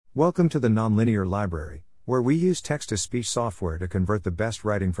Welcome to the Nonlinear Library, where we use text-to-speech software to convert the best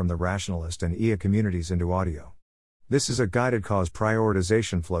writing from the Rationalist and EA communities into audio. This is a guided cause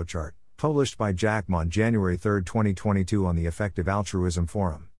prioritization flowchart, published by JackM on January 3, 2022 on the Effective Altruism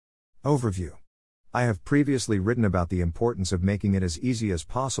Forum.Overview. I have previously written about the importance of making it as easy as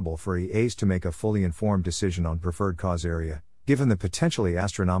possible for EAs to make a fully informed decision on preferred cause area, given the potentially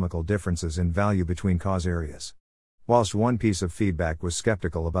astronomical differences in value between cause areas. Whilst one piece of feedback was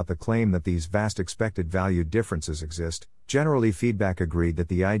skeptical about the claim that these vast expected value differences exist, generally feedback agreed that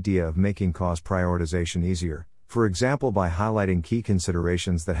the idea of making cause prioritization easier, for example by highlighting key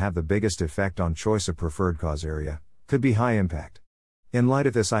considerations that have the biggest effect on choice of preferred cause area, could be high impact. In light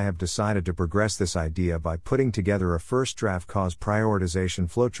of this, I have decided to progress this idea by putting together a first draft cause prioritization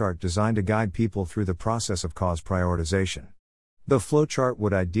flowchart designed to guide people through the process of cause prioritization. The flowchart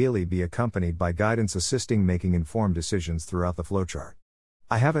would ideally be accompanied by guidance assisting making informed decisions throughout the flowchart.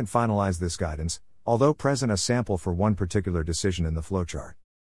 I haven't finalized this guidance, although present a sample for one particular decision in the flowchart.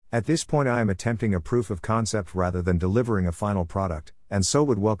 At this point I am attempting a proof of concept rather than delivering a final product, and so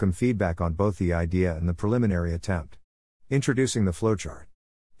would welcome feedback on both the idea and the preliminary attempt. Introducing the flowchart.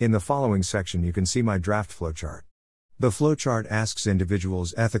 In the following section you can see my draft flowchart. The flowchart asks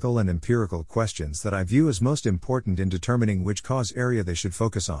individuals ethical and empirical questions that I view as most important in determining which cause area they should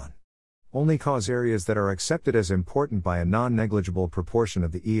focus on. Only cause areas that are accepted as important by a non-negligible proportion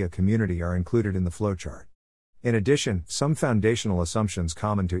of the EA community are included in the flowchart. In addition, some foundational assumptions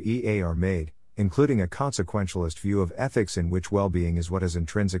common to EA are made, including a consequentialist view of ethics in which well-being is what has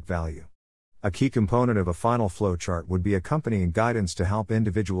intrinsic value. A key component of a final flowchart would be accompanying guidance to help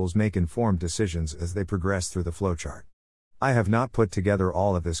individuals make informed decisions as they progress through the flowchart. I have not put together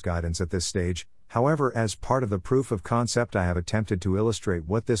all of this guidance at this stage, however, as part of the proof of concept I have attempted to illustrate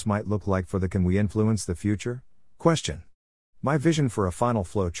what this might look like for the "Can we influence the future?" question. My vision for a final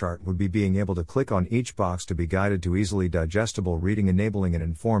flowchart would be being able to click on each box to be guided to easily digestible reading, enabling an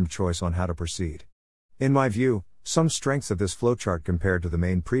informed choice on how to proceed. In my view, some strengths of this flowchart compared to the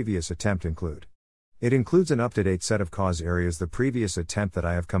main previous attempt include: it includes an up-to-date set of cause areas. The previous attempt that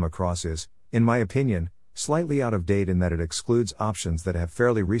I have come across is, in my opinion, slightly out of date in that it excludes options that have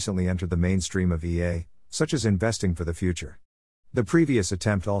fairly recently entered the mainstream of EA, such as investing for the future. The previous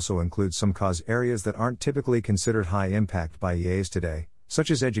attempt also includes some cause areas that aren't typically considered high impact by EAs today,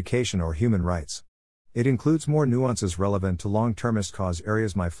 such as education or human rights. It includes more nuances relevant to long-termist cause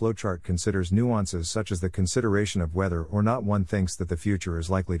areas. My flowchart considers nuances such as the consideration of whether or not one thinks that the future is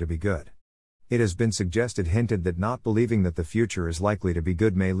likely to be good. It has been hinted that not believing that the future is likely to be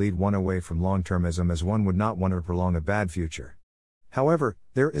good may lead one away from long-termism, as one would not want to prolong a bad future. However,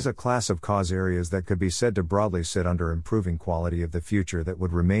 there is a class of cause areas that could be said to broadly sit under improving quality of the future that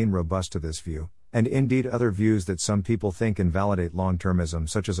would remain robust to this view, and indeed other views that some people think invalidate long-termism,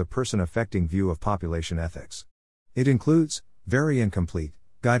 such as a person-affecting view of population ethics. It includes, very incomplete,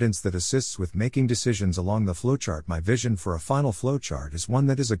 guidance that assists with making decisions along the flowchart. My vision for a final flowchart is one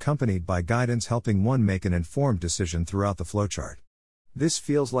that is accompanied by guidance helping one make an informed decision throughout the flowchart. This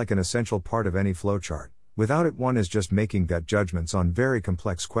feels like an essential part of any flowchart. Without it, one is just making gut judgments on very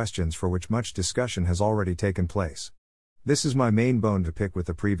complex questions for which much discussion has already taken place. This is my main bone to pick with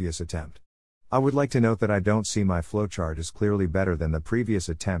the previous attempt. I would like to note that I don't see my flowchart as clearly better than the previous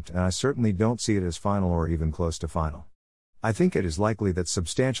attempt, and I certainly don't see it as final or even close to final. I think it is likely that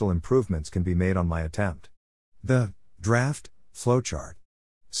substantial improvements can be made on my attempt. The draft flowchart.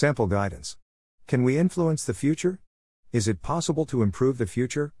 Sample guidance. Can we influence the future? Is it possible to improve the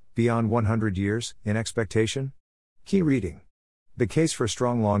future, beyond 100 years, in expectation? Key reading. The Case for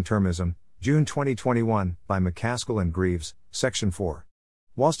Strong Long-Termism, June 2021, by McCaskill and Greaves, Section 4.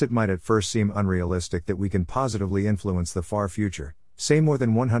 Whilst it might at first seem unrealistic that we can positively influence the far future, say more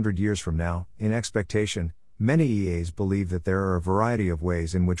than 100 years from now, in expectation, many EAs believe that there are a variety of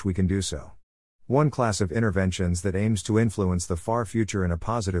ways in which we can do so. One class of interventions that aims to influence the far future in a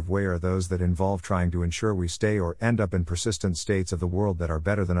positive way are those that involve trying to ensure we stay or end up in persistent states of the world that are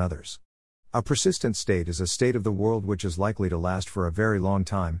better than others. A persistent state is a state of the world which is likely to last for a very long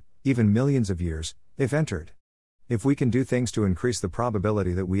time, even millions of years, if entered. If we can do things to increase the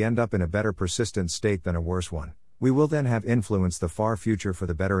probability that we end up in a better persistent state than a worse one, we will then have influenced the far future for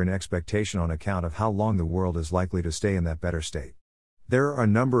the better in expectation on account of how long the world is likely to stay in that better state. There are a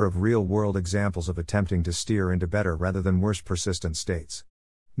number of real-world examples of attempting to steer into better rather than worse persistent states.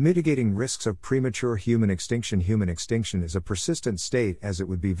 Mitigating risks of premature human extinction. Human extinction is a persistent state, as it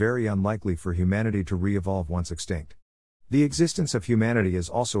would be very unlikely for humanity to re-evolve once extinct. The existence of humanity is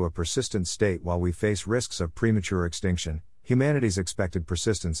also a persistent state. While we face risks of premature extinction, humanity's expected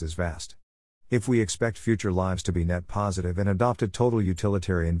persistence is vast. If we expect future lives to be net positive and adopt a total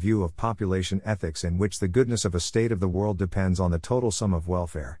utilitarian view of population ethics in which the goodness of a state of the world depends on the total sum of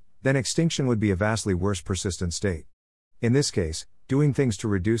welfare, then extinction would be a vastly worse persistent state. In this case, doing things to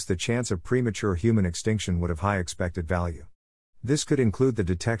reduce the chance of premature human extinction would have high expected value. This could include the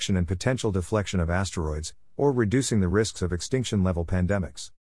detection and potential deflection of asteroids, or reducing the risks of extinction-level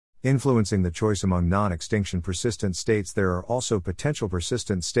pandemics. Influencing the choice among non-extinction persistent states, there are also potential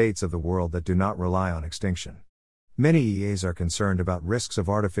persistent states of the world that do not rely on extinction. Many EAs are concerned about risks of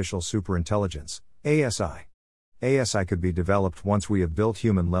artificial superintelligence, ASI. ASI could be developed once we have built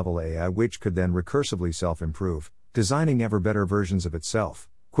human-level AI, which could then recursively self-improve, designing ever better versions of itself,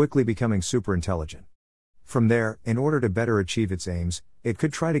 quickly becoming superintelligent. From there, in order to better achieve its aims, it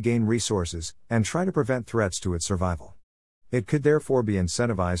could try to gain resources, and try to prevent threats to its survival. It could therefore be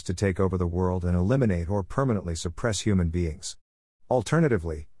incentivized to take over the world and eliminate or permanently suppress human beings.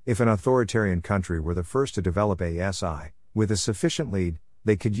 Alternatively, if an authoritarian country were the first to develop ASI, with a sufficient lead,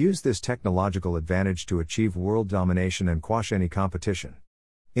 they could use this technological advantage to achieve world domination and quash any competition.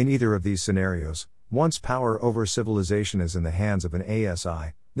 In either of these scenarios, once power over civilization is in the hands of an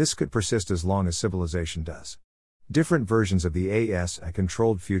ASI, this could persist as long as civilization does. Different versions of the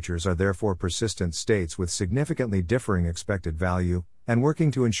ASI-controlled futures are therefore persistent states with significantly differing expected value, and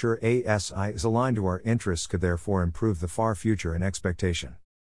working to ensure ASI is aligned to our interests could therefore improve the far future in expectation.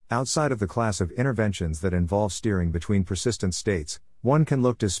 Outside of the class of interventions that involve steering between persistent states, one can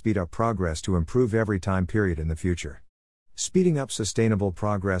look to speed up progress to improve every time period in the future. Speeding up sustainable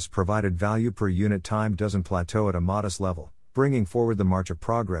progress provided value per unit time doesn't plateau at a modest level. Bringing forward the march of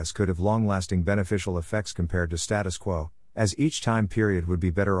progress could have long-lasting beneficial effects compared to status quo, as each time period would be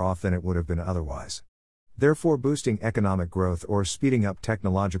better off than it would have been otherwise. Therefore, boosting economic growth or speeding up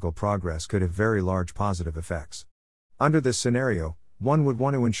technological progress could have very large positive effects. Under this scenario, one would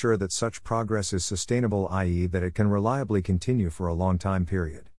want to ensure that such progress is sustainable, i.e., that it can reliably continue for a long time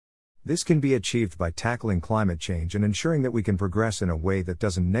period. This can be achieved by tackling climate change and ensuring that we can progress in a way that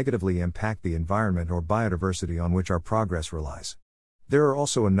doesn't negatively impact the environment or biodiversity on which our progress relies. There are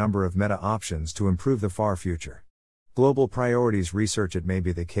also a number of meta options to improve the far future. Global priorities research. It may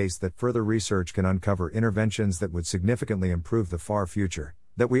be the case that further research can uncover interventions that would significantly improve the far future,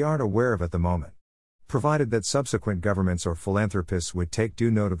 that we aren't aware of at the moment. Provided that subsequent governments or philanthropists would take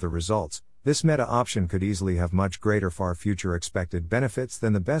due note of the results, this meta option could easily have much greater far future expected benefits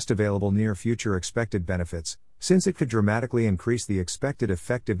than the best available near future expected benefits, since it could dramatically increase the expected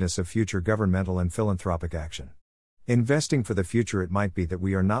effectiveness of future governmental and philanthropic action. Investing for the future. It might be that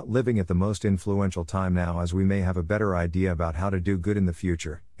we are not living at the most influential time now, as we may have a better idea about how to do good in the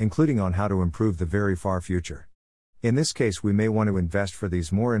future, including on how to improve the very far future. In this case, we may want to invest for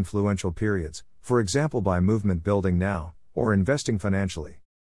these more influential periods, for example by movement building now, or investing financially.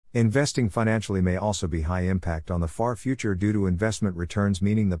 Investing financially may also be high impact on the far future due to investment returns,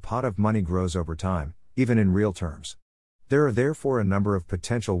 meaning the pot of money grows over time, even in real terms. There are therefore a number of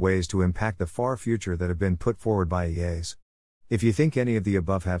potential ways to impact the far future that have been put forward by EAs. If you think any of the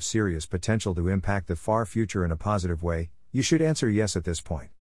above have serious potential to impact the far future in a positive way, you should answer yes at this point.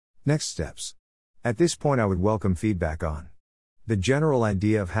 Next steps. At this point, I would welcome feedback on the general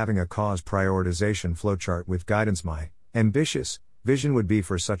idea of having a cause prioritization flowchart with guidance. My ambitious vision would be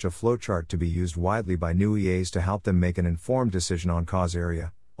for such a flowchart to be used widely by new EAs to help them make an informed decision on cause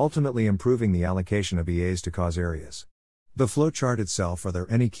area, ultimately improving the allocation of EAs to cause areas. The flowchart itself. Are there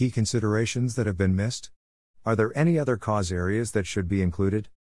any key considerations that have been missed? Are there any other cause areas that should be included?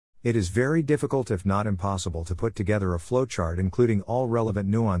 It is very difficult, if not impossible, to put together a flowchart including all relevant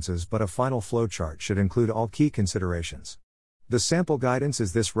nuances, but a final flowchart should include all key considerations. The sample guidance.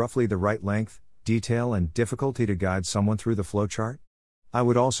 Is this roughly the right length, detail, and difficulty to guide someone through the flowchart? I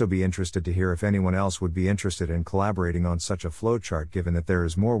would also be interested to hear if anyone else would be interested in collaborating on such a flowchart, given that there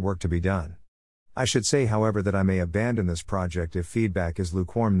is more work to be done. I should say, however, that I may abandon this project if feedback is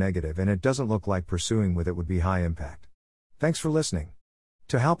lukewarm negative and it doesn't look like pursuing with it would be high impact. Thanks for listening.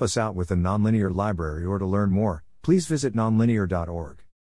 To help us out with the Nonlinear Library or to learn more, please visit nonlinear.org.